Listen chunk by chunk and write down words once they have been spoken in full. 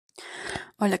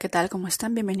Hola, ¿qué tal? ¿Cómo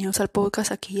están? Bienvenidos al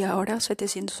podcast aquí y ahora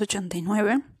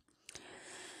 789.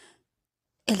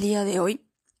 El día de hoy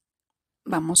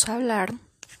vamos a hablar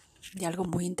de algo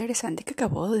muy interesante que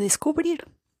acabo de descubrir.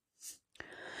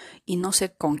 Y no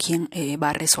sé con quién va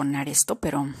a resonar esto,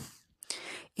 pero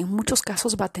en muchos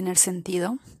casos va a tener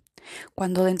sentido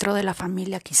cuando dentro de la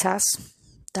familia quizás,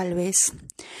 tal vez,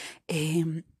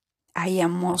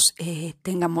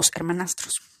 tengamos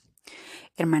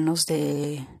hermanos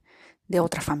de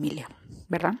otra familia,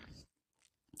 ¿verdad?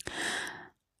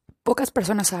 Pocas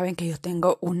personas saben que yo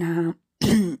tengo una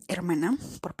hermana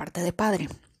por parte de padre.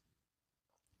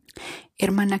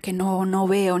 Hermana que no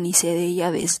veo ni sé de ella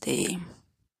desde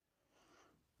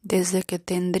que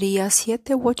tendría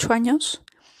 7 u 8 años.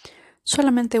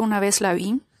 Solamente una vez la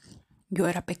vi. Yo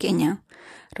era pequeña.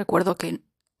 Recuerdo que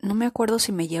no me acuerdo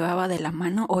si me llevaba de la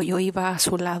mano o yo iba a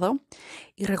su lado.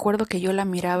 Y recuerdo que yo la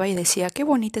miraba y decía, qué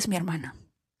bonita es mi hermana.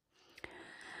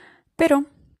 Pero,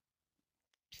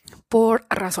 por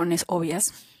razones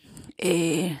obvias,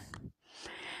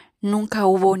 nunca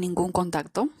hubo ningún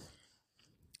contacto.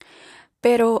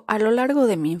 Pero a lo largo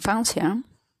de mi infancia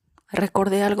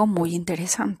recordé algo muy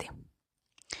interesante.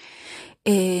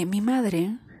 Mi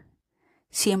madre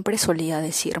siempre solía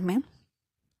decirme,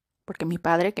 porque mi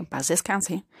padre, que en paz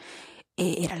descanse,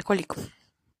 era alcohólico.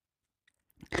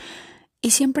 Y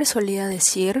siempre solía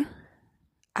decir,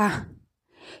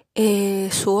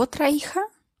 su otra hija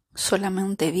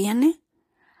solamente viene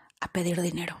a pedir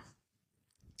dinero.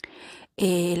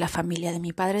 La familia de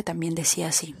mi padre también decía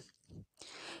así.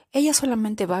 Ella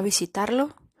solamente va a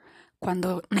visitarlo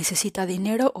cuando necesita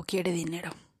dinero o quiere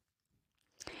dinero.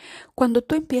 Cuando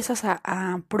tú empiezas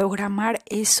a programar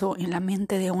eso en la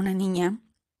mente de una niña,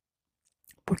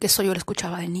 porque eso yo lo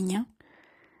escuchaba de niña,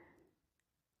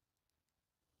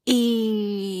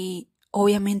 y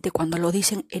obviamente cuando lo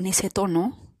dicen en ese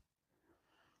tono,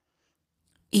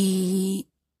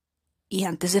 y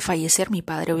antes de fallecer mi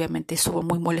padre obviamente estuvo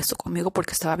muy molesto conmigo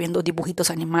porque estaba viendo dibujitos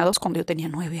animados cuando yo tenía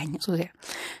 9 años. O sea,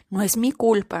 no es mi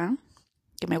culpa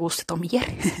que me guste Tom y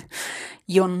Jerry.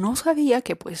 Yo no sabía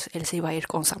que pues él se iba a ir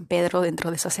con San Pedro dentro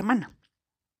de esa semana.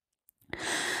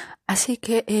 Así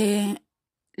que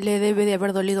le debe de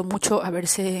haber dolido mucho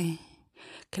que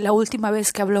la última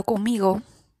vez que habló conmigo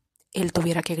él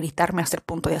tuviera que gritarme hasta el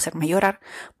punto de hacerme llorar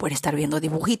por estar viendo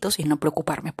dibujitos y no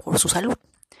preocuparme por su salud.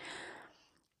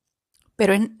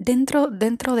 Pero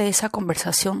dentro de esa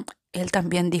conversación, él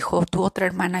también dijo, tu otra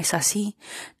hermana es así,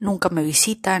 nunca me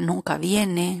visita, nunca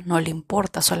viene, no le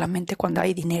importa, solamente cuando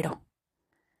hay dinero.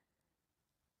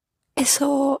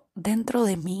 Eso dentro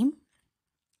de mí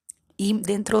y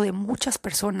dentro de muchas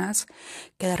personas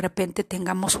que de repente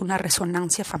tengamos una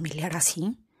resonancia familiar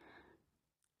así,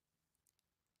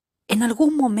 en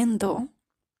algún momento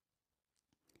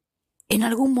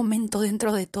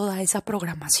dentro de toda esa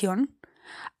programación,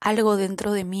 algo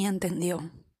dentro de mí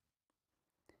entendió.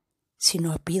 Si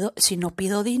no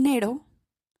pido dinero,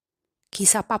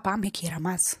 quizá papá me quiera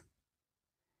más.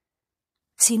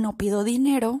 Si no pido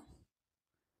dinero,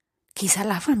 quizá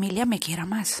la familia me quiera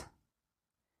más.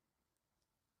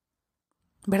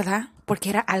 ¿Verdad? Porque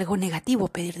era algo negativo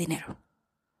pedir dinero.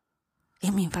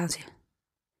 En mi infancia.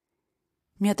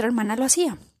 Mi otra hermana lo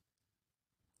hacía.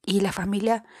 Y la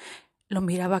familia lo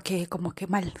miraba como que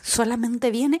mal.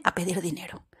 Solamente viene a pedir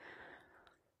dinero.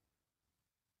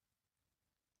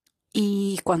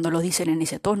 Y cuando lo dicen en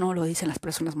ese tono, lo dicen las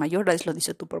personas mayores, lo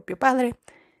dice tu propio padre,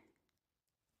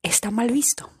 está mal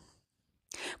visto.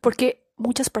 Porque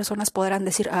muchas personas podrán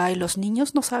decir, ay, los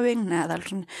niños no saben nada,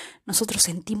 nosotros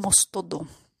sentimos todo.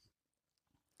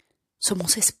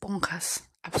 Somos esponjas,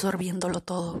 absorbiéndolo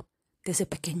todo desde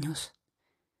pequeños.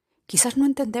 Quizás no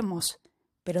entendemos,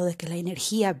 pero de que la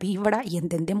energía vibra y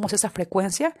entendemos esa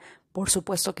frecuencia, por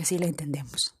supuesto que sí la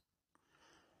entendemos.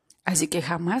 Así que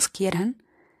jamás quieran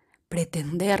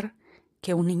pretender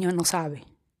que un niño no sabe,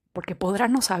 porque podrá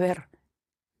no saber,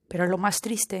 pero lo más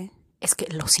triste es que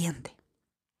lo siente.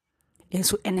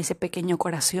 En ese pequeño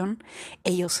corazón,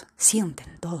 ellos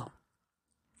sienten todo.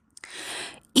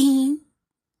 Y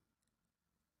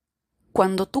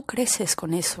cuando tú creces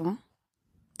con eso,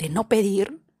 de no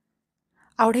pedir,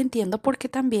 ahora entiendo por qué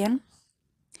también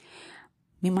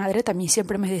mi madre también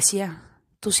siempre me decía,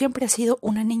 tú siempre has sido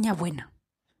una niña buena,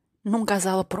 nunca has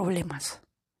dado problemas.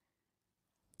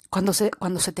 Cuando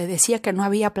se te decía que no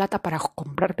había plata para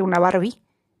comprarte una Barbie,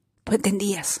 tú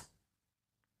entendías.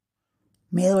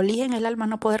 Me dolía en el alma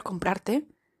no poder comprarte,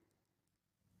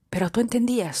 pero tú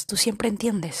entendías, tú siempre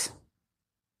entiendes.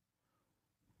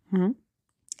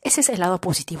 Ese es el lado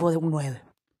positivo de un 9.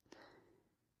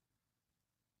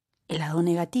 El lado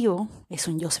negativo es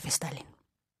un Joseph Stalin.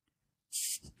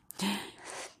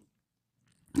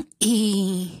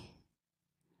 Y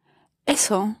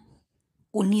eso,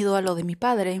 unido a lo de mi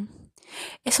padre,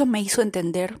 eso me hizo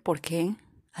entender por qué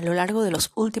a lo largo de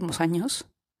los últimos años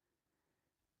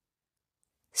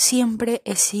siempre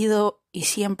he sido y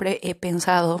siempre he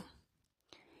pensado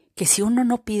que si uno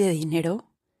no pide dinero,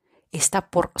 está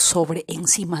por sobre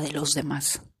encima de los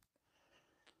demás.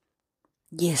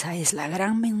 Y esa es la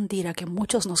gran mentira que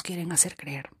muchos nos quieren hacer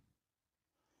creer.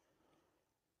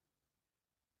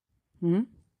 ¿Mm?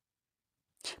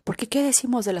 Porque ¿qué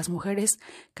decimos de las mujeres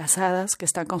casadas que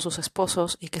están con sus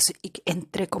esposos y que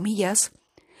entre comillas,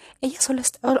 ellas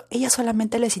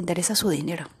solamente les interesa su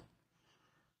dinero?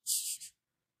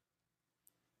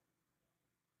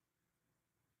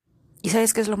 ¿Y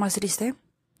sabes qué es lo más triste?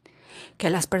 Que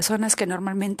las personas que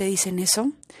normalmente dicen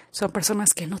eso son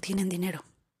personas que no tienen dinero,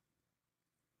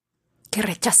 que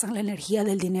rechazan la energía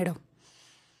del dinero.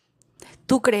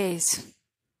 ¿Tú crees,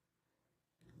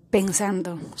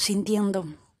 pensando, sintiendo,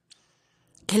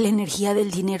 que la energía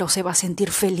del dinero se va a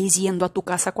sentir feliz yendo a tu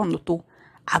casa cuando tú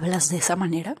hablas de esa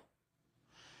manera?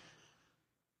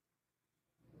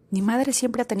 Mi madre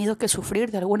siempre ha tenido que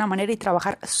sufrir de alguna manera y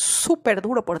trabajar súper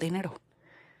duro por dinero.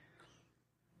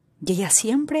 Y ella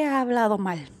siempre ha hablado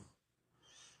mal.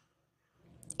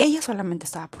 Ella solamente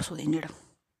estaba por su dinero.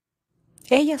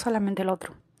 Ella solamente el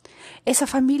otro. Esa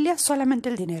familia solamente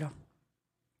el dinero.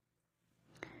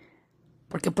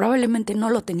 Porque probablemente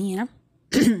no lo tenía.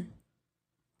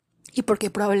 Y porque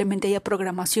probablemente haya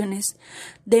programaciones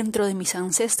dentro de mis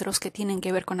ancestros que tienen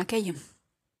que ver con aquello.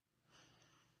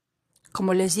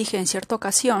 Como les dije en cierta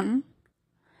ocasión,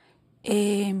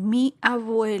 mi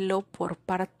abuelo por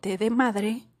parte de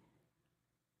madre,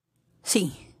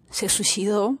 sí, se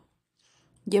suicidó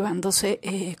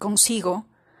llevándose consigo,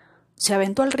 se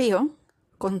aventó al río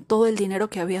con todo el dinero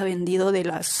que había vendido de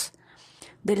las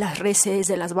reses,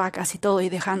 de las vacas y todo, y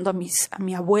dejando a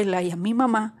mi abuela y a mi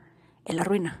mamá en la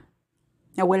ruina.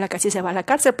 Mi abuela casi se va a la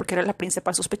cárcel porque era la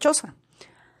principal sospechosa.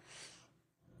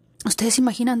 ¿Ustedes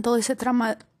imaginan todo ese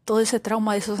trauma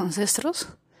de esos ancestros?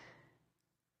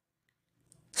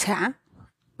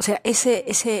 O sea,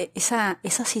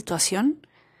 esa situación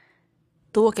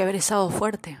tuvo que haber estado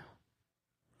fuerte.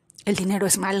 El dinero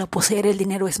es malo, poseer el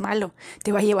dinero es malo,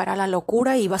 te va a llevar a la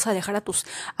locura y vas a dejar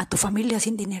a tu familia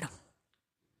sin dinero.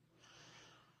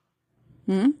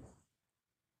 ¿Mm?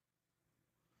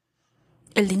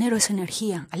 El dinero es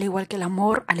energía, al igual que el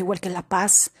amor, al igual que la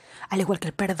paz, al igual que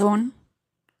el perdón,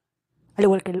 al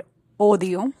igual que el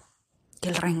odio, que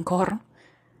el rencor.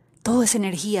 Todo es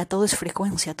energía, todo es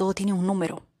frecuencia, todo tiene un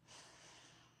número.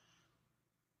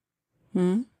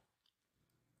 ¿Mm?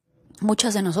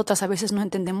 Muchas de nosotras a veces no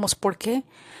entendemos por qué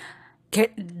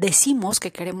que decimos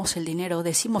que queremos el dinero,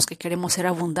 decimos que queremos ser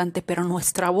abundante, pero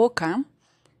nuestra boca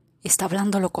está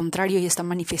hablando lo contrario y está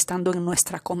manifestando en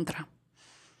nuestra contra.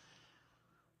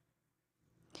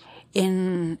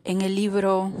 En el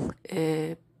libro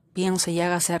Piense y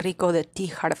hágase rico de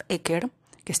T. Harv Eker,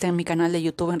 que está en mi canal de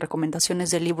YouTube en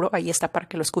recomendaciones del libro, ahí está para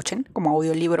que lo escuchen como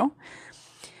audiolibro,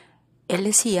 él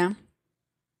decía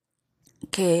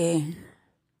que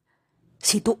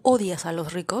si tú odias a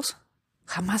los ricos,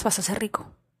 jamás vas a ser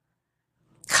rico.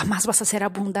 Jamás vas a ser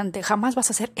abundante, jamás vas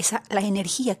a ser la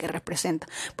energía que representa.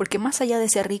 Porque más allá de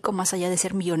ser rico, más allá de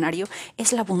ser millonario,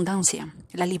 es la abundancia,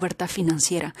 la libertad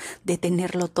financiera, de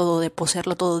tenerlo todo, de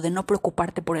poseerlo todo, de no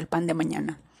preocuparte por el pan de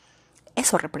mañana.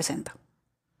 Eso representa.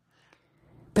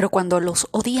 Pero cuando los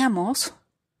odiamos,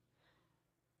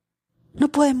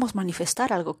 no podemos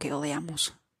manifestar algo que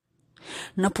odiamos.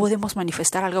 No podemos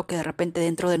manifestar algo que de repente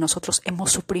dentro de nosotros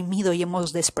hemos suprimido y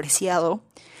hemos despreciado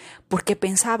porque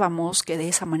pensábamos que de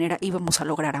esa manera íbamos a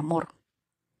lograr amor.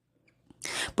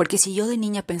 Porque si yo de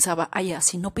niña pensaba,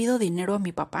 si no pido dinero a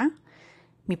mi papá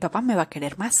me va a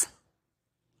querer más.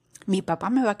 Mi papá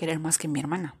me va a querer más que mi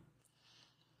hermana.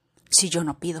 Si yo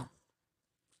no pido.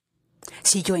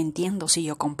 Si yo entiendo, si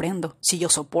yo comprendo, si yo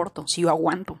soporto, si yo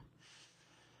aguanto.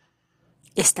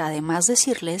 Está de más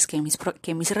decirles que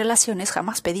en mis relaciones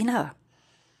jamás pedí nada.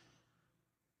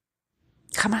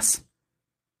 Jamás.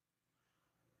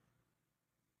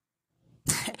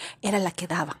 Era la que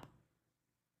daba.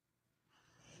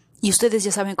 Y ustedes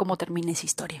ya saben cómo termina esa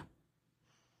historia.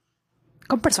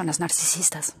 Con personas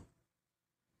narcisistas.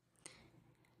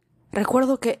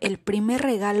 Recuerdo que el primer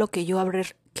regalo que yo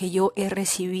he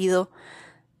recibido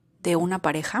de una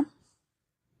pareja,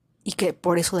 y que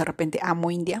por eso de repente amo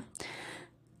India,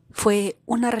 fue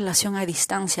una relación a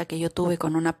distancia que yo tuve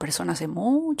con una persona hace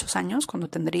muchos años, cuando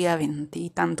tendría 20 y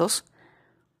tantos.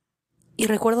 Y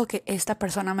recuerdo que esta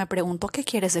persona me preguntó, ¿qué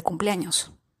quieres de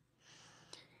cumpleaños?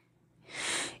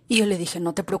 Y yo le dije,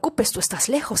 no te preocupes, tú estás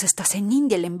lejos, estás en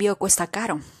India, el envío cuesta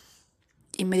caro.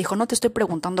 Y me dijo, no te estoy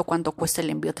preguntando cuánto cuesta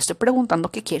el envío, te estoy preguntando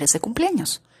qué quieres de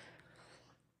cumpleaños.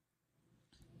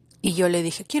 Y yo le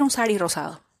dije, quiero un sari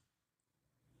rosado.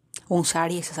 Un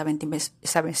sari es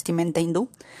esa vestimenta hindú.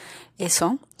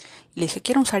 Eso. Y le dije,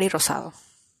 quiero un sari rosado.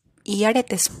 Y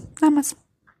aretes, nada más.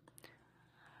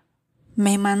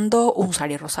 Me mandó un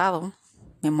sari rosado.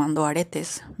 Me mandó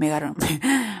aretes.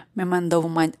 Me mandó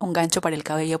un gancho para el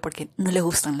cabello porque no le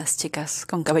gustan las chicas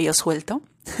con cabello suelto.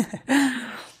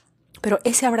 Pero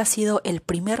ese habrá sido el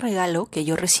primer regalo que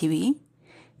yo recibí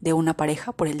de una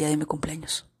pareja por el día de mi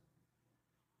cumpleaños.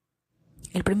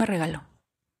 El primer regalo.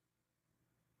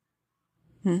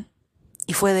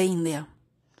 Y fue de India,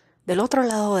 del otro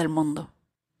lado del mundo.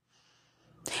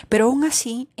 Pero aún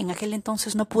así, en aquel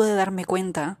entonces no pude darme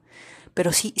cuenta,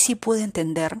 pero sí pude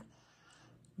entender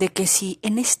de que si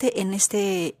en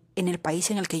el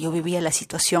país en el que yo vivía la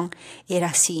situación era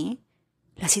así,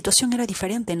 la situación era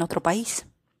diferente en otro país.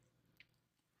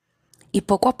 Y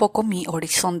poco a poco mi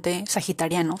horizonte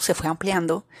sagitariano se fue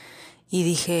ampliando y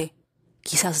dije,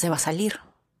 quizás deba salir.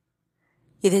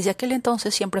 Y desde aquel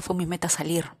entonces siempre fue mi meta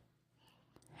salir.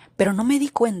 Pero no me di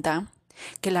cuenta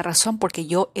que la razón por que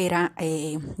yo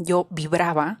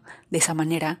vibraba de esa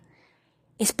manera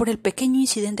es por el pequeño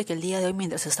incidente que el día de hoy,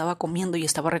 mientras estaba comiendo y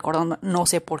estaba recordando, no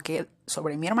sé por qué,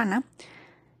 sobre mi hermana,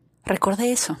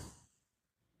 recordé eso.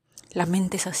 La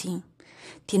mente es así.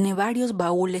 Tiene varios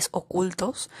baúles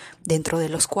ocultos dentro de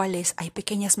los cuales hay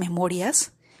pequeñas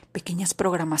memorias, pequeñas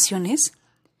programaciones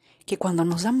que cuando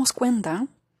nos damos cuenta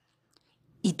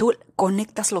y tú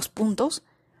conectas los puntos,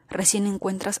 recién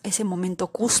encuentras ese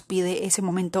momento cúspide, ese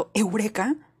momento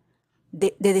eureka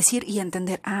de decir y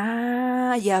entender,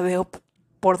 ya veo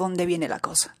por dónde viene la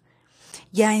cosa.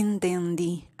 Ya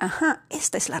entendí,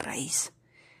 esta es la raíz.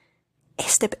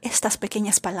 Estas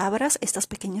pequeñas palabras, estas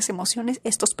pequeñas emociones,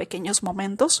 estos pequeños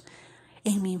momentos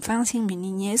en mi infancia, en mi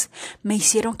niñez, me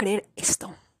hicieron creer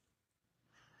esto.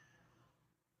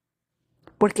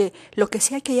 Porque lo que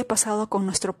sea que haya pasado con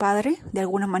nuestro padre, de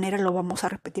alguna manera lo vamos a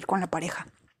repetir con la pareja.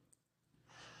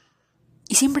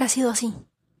 Y siempre ha sido así,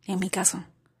 en mi caso.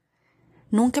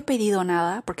 Nunca he pedido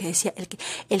nada, porque decía,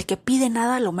 el que pide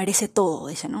nada lo merece todo,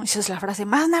 dice, ¿no? Esa es la frase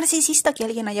más narcisista que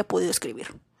alguien haya podido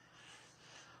escribir.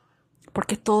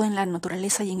 Porque todo en la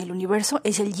naturaleza y en el universo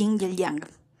es el yin y el yang.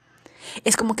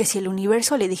 Es como que si el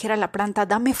universo le dijera a la planta,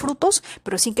 dame frutos,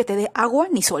 pero sin que te dé agua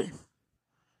ni sol.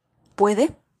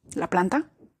 ¿Puede la planta?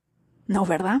 No,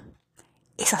 ¿verdad?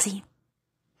 Es así.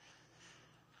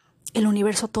 El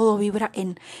universo todo vibra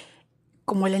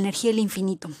como la energía del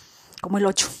infinito, como el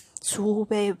 8.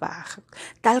 Sube, baja.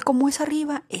 Tal como es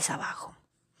arriba, es abajo.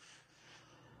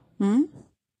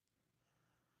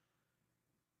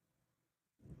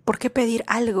 ¿Por qué pedir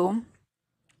algo?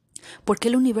 ¿Por qué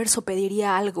el universo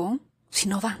pediría algo si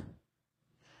no da?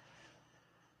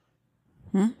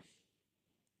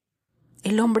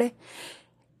 El hombre,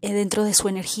 dentro de su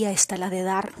energía está la de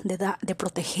dar, de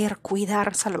proteger,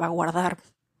 cuidar, salvaguardar.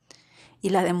 Y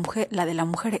la de la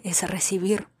mujer es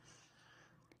recibir.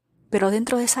 Pero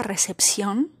dentro de esa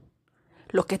recepción,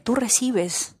 lo que tú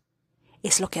recibes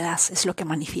es lo que das, es lo que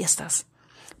manifiestas.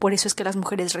 Por eso es que las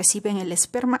mujeres reciben el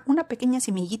esperma, una pequeña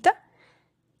semillita.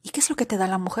 ¿Y qué es lo que te da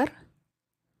la mujer?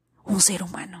 Un ser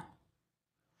humano.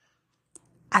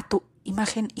 A tu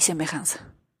imagen y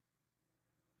semejanza.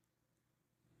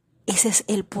 Ese es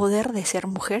el poder de ser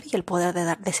mujer y el poder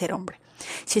de ser hombre.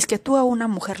 Si es que tú a una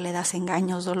mujer le das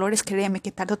engaños, dolores, créeme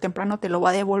que tarde o temprano te lo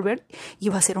va a devolver y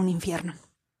va a ser un infierno.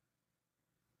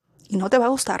 Y no te va a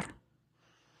gustar.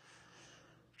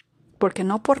 Porque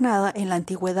no por nada en la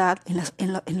antigüedad,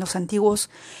 en los antiguos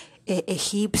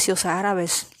egipcios,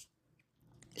 árabes,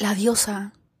 la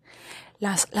diosa,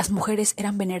 las mujeres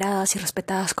eran veneradas y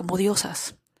respetadas como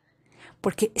diosas.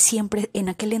 Porque siempre en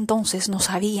aquel entonces no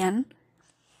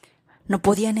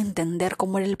podían entender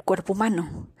cómo era el cuerpo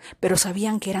humano, pero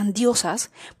sabían que eran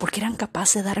diosas porque eran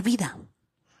capaces de dar vida.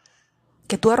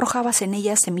 Que tú arrojabas en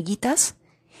ellas semillitas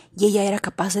y ella era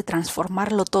capaz de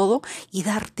transformarlo todo y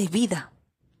darte vida.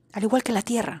 Al igual que la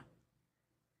tierra.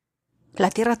 La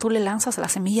tierra tú le lanzas la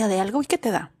semilla de algo y ¿qué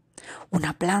te da?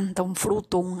 Una planta, un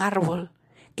fruto, un árbol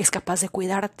que es capaz de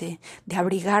cuidarte, de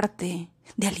abrigarte,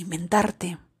 de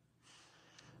alimentarte.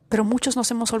 Pero muchos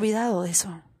nos hemos olvidado de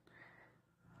eso.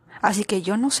 Así que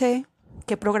yo no sé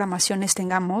qué programaciones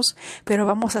tengamos, pero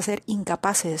vamos a ser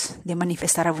incapaces de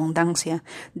manifestar abundancia,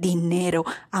 dinero,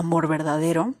 amor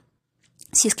verdadero.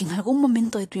 Si es que en algún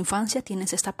momento de tu infancia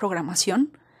tienes esta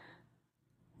programación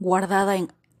guardada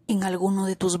en alguno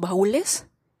de tus baúles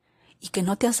y que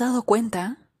no te has dado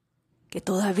cuenta que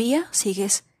todavía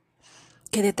sigues,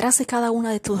 que detrás de cada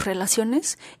una de tus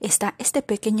relaciones está este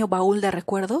pequeño baúl de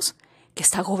recuerdos que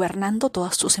está gobernando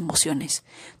todas tus emociones,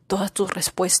 todas tus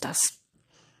respuestas.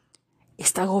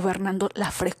 Está gobernando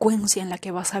la frecuencia en la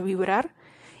que vas a vibrar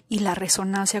y la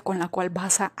resonancia con la cual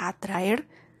vas a atraer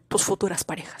tus futuras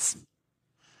parejas.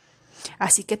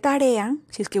 Así que tarea,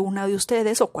 si es que una de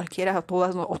ustedes o cualquiera,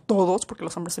 todas o todos, porque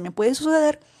los hombres también puede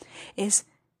suceder, es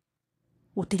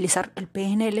utilizar el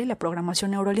PNL, la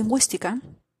programación neurolingüística,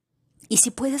 y si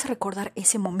puedes recordar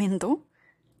ese momento,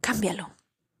 cámbialo.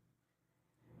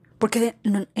 Porque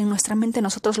en nuestra mente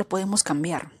nosotros lo podemos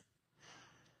cambiar.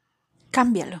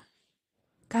 Cámbialo.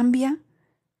 Cambia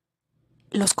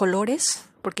los colores,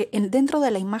 porque dentro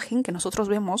de la imagen que nosotros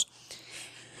vemos,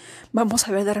 vamos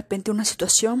a ver de repente una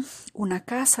situación, una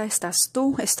casa, estás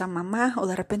tú, está mamá, o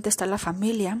de repente está la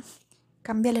familia.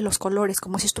 Cámbiale los colores,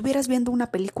 como si estuvieras viendo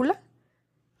una película.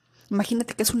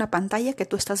 Imagínate que es una pantalla que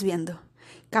tú estás viendo.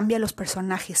 Cambia los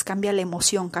personajes, cambia la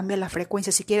emoción, cambia la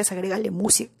frecuencia. Si quieres, agrégale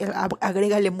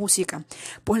música.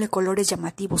 Ponle colores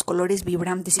llamativos, colores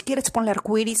vibrantes. Si quieres, ponle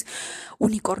arcoíris,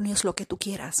 unicornios, lo que tú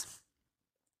quieras.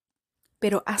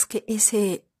 Pero haz que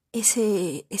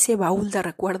ese baúl de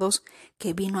recuerdos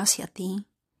que vino hacia ti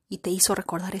y te hizo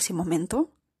recordar ese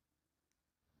momento,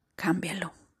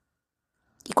 cámbialo.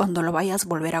 Y cuando lo vayas a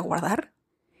volver a guardar,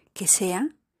 que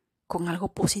sea con algo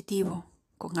positivo,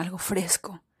 con algo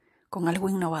fresco, con algo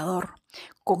innovador,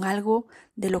 con algo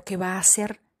de lo que va a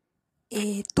ser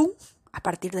tú a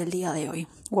partir del día de hoy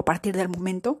o a partir del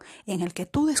momento en el que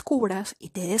tú descubras y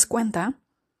te des cuenta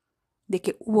de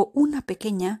que hubo una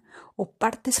pequeña o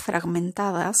partes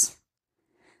fragmentadas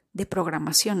de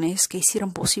programaciones que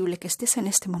hicieron posible que estés en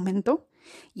este momento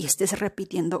y estés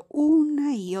repitiendo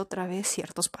una y otra vez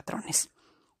ciertos patrones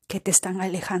que te están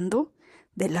alejando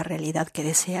de la realidad que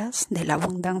deseas, de la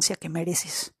abundancia que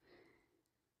mereces.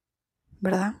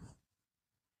 ¿Verdad?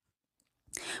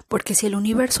 Porque si el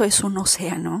universo es un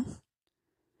océano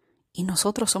y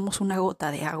nosotros somos una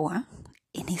gota de agua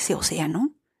en ese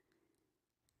océano,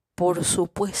 por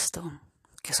supuesto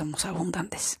que somos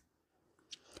abundantes.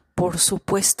 Por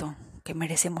supuesto que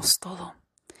merecemos todo.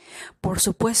 Por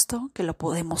supuesto que lo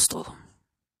podemos todo.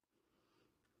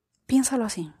 Piénsalo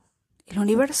así. El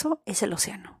universo es el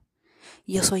océano.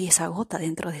 Yo soy esa gota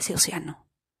dentro de ese océano.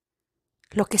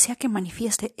 Lo que sea que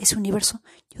manifieste ese universo,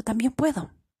 yo también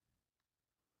puedo.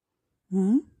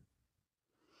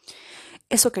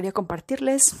 Eso quería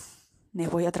compartirles. Me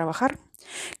voy a trabajar.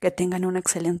 Que tengan un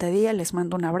excelente día. Les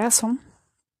mando un abrazo.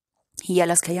 Y a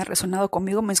las que hayan resonado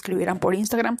conmigo me escribirán por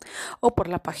Instagram o por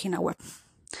la página web.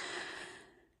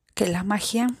 Que la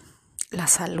magia, la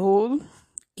salud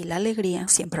y la alegría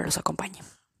siempre los acompañen.